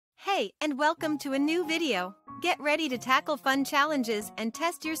Hi, and welcome to a new video. Get ready to tackle fun challenges and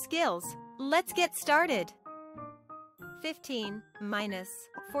test your skills. Let's get started. 15 minus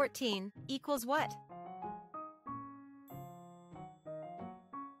 14 equals what?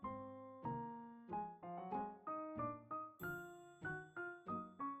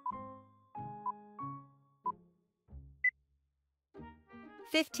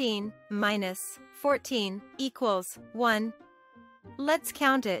 (15 minus 14 equals 1). Let's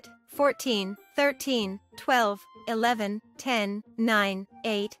count it. 14, 13, 12, 11, 10, 9,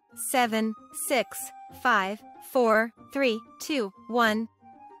 8, 7, 6, 5, 4, 3, 2, 1.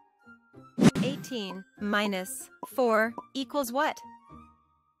 18 minus 4 equals what?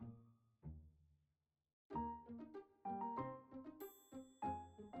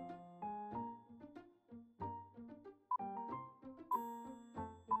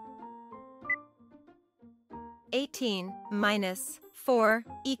 (18 minus 4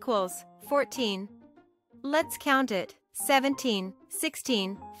 equals 14). Let's count it. 17,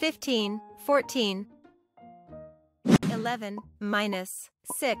 16, 15, 14. 11 minus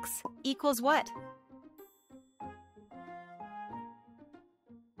 6 equals what?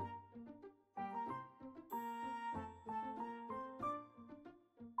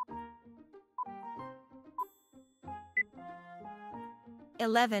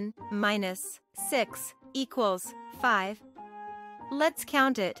 (11 minus 6 equals 5). Let's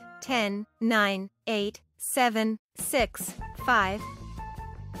count it. 10, 9, 8, 7, 6, 5.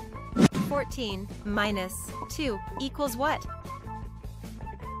 14 minus 2 equals what?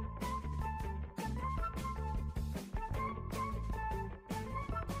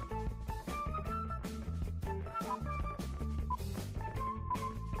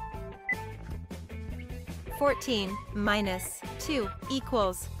 (14 minus 2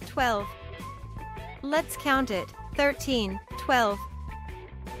 equals 12). Let's count it. 13, 12.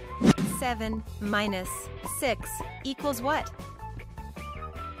 7 minus 6 equals what?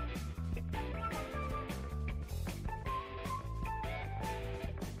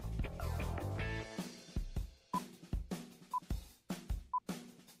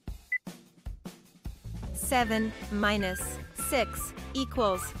 (7 minus 6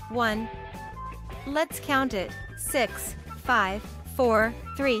 equals 1). Let's count it. 6, 5, 4,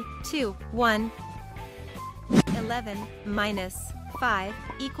 3, 2, 1. 11 minus 5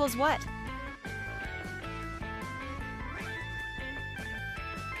 equals what?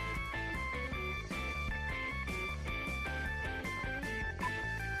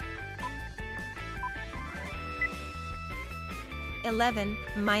 (11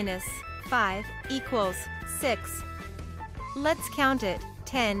 minus 5 equals 6). Let's count it.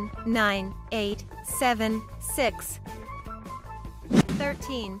 10, 9, 8, 7, 6.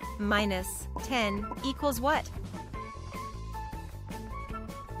 13 minus 10 equals what?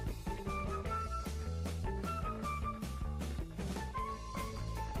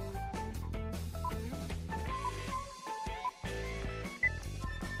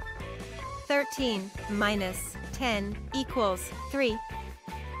 (13 minus 10 equals 3).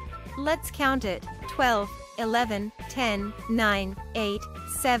 Let's count it. 12, 11, 10, 9, 8,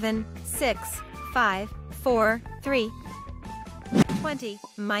 7, 6, 5, 4, 3. 20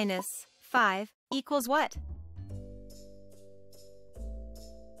 minus 5 equals what?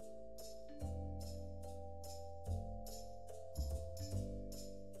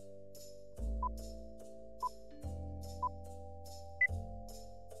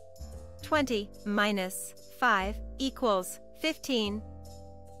 (20 minus 5 equals 15).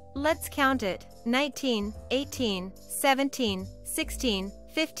 Let's count it. 19, 18, 17, 16,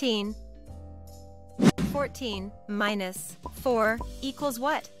 15. 14 minus 4 equals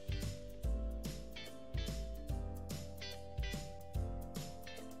what?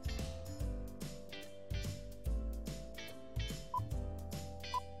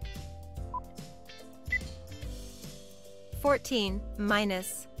 (14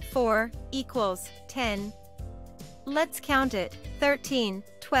 minus 4 equals 10). Let's count it. 13,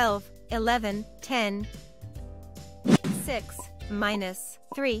 12, 11, 10. 6 minus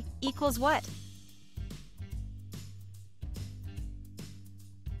 3 equals what?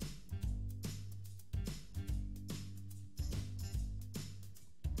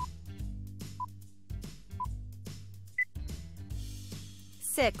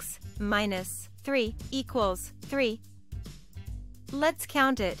 (6 minus 3 equals 3). Let's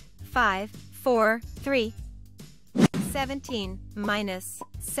count it. 5, 4, 3. 17 minus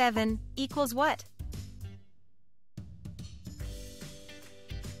 7 equals what?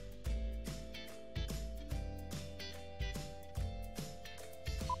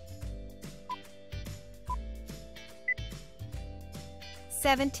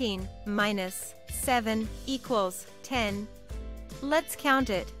 17 minus 7 equals 10. Let's count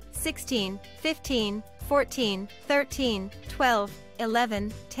it. 16, 15, 14, 13, 12,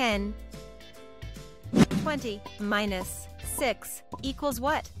 11, 10. 20 minus 6 equals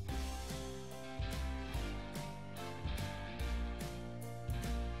what?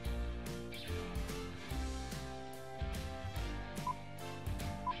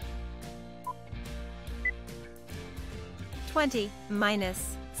 Twenty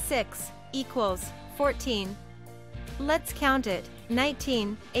minus 6 equals 14. Let's count it.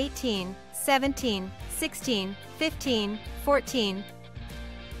 19, 18, 17, 16, 15, 14.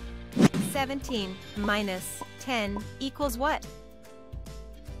 17 minus 10 equals what?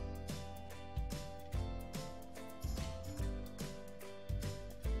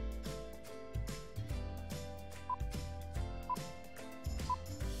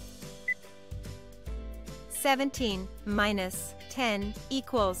 Seventeen minus 10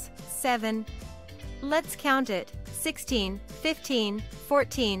 equals 7. Let's count it. 16, 15,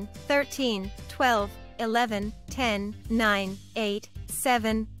 14, 13, 12, 11, 10, 9, 8,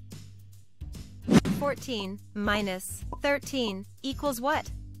 7. 14 minus 13 equals what?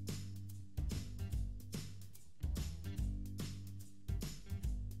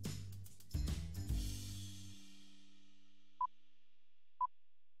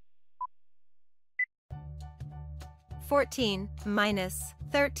 Fourteen minus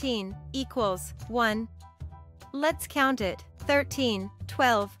 13 equals 1. Let's count it. 13,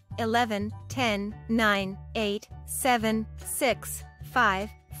 12, 11, 10, 9, 8, 7, 6, 5,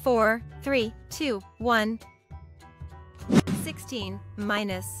 4, 3, 2, 1. 16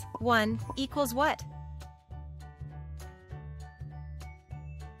 minus 1 equals what?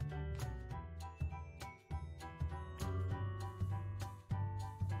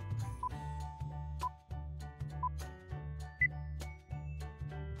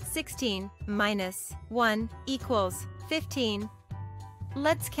 Sixteen minus 1 equals 15.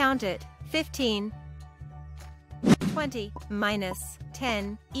 Let's count it. 15. 20 minus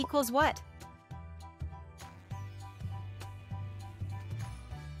 10 equals what?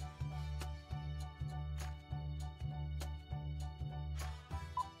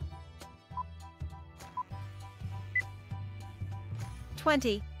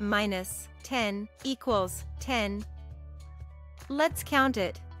 Twenty minus 10 equals 10. Let's count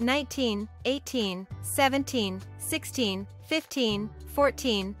it. 19, 18, 17, 16, 15,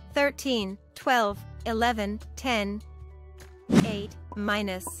 14, 13, 12, 11, 10. 8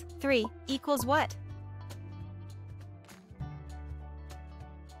 minus 3 equals what?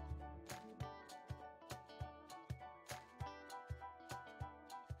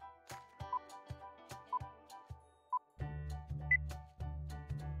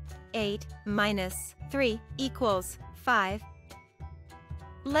 Eight minus 3 equals 5.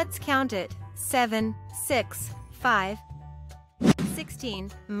 Let's count it. 7, 6, 5.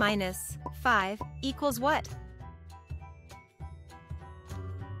 16 minus 5 equals what?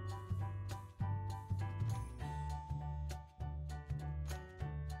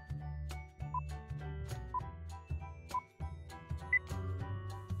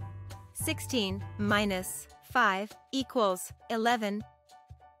 Sixteen minus 5 equals 11.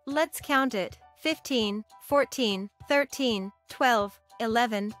 Let's count it. 15, 14, 13, 12,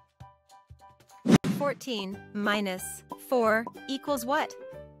 11. 14 minus 4 equals what?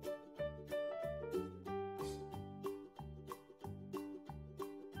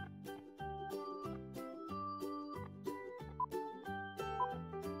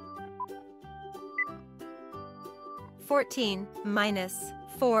 Fourteen minus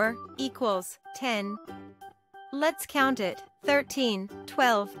 4 equals 10. Let's count it. 13,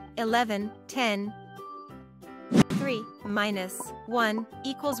 12, 11, 10. 3 minus 1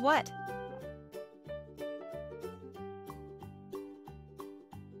 equals what?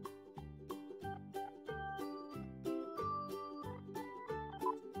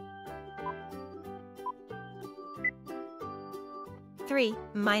 Three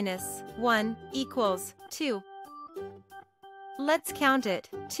minus 1 equals 2. Let's count it.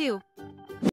 2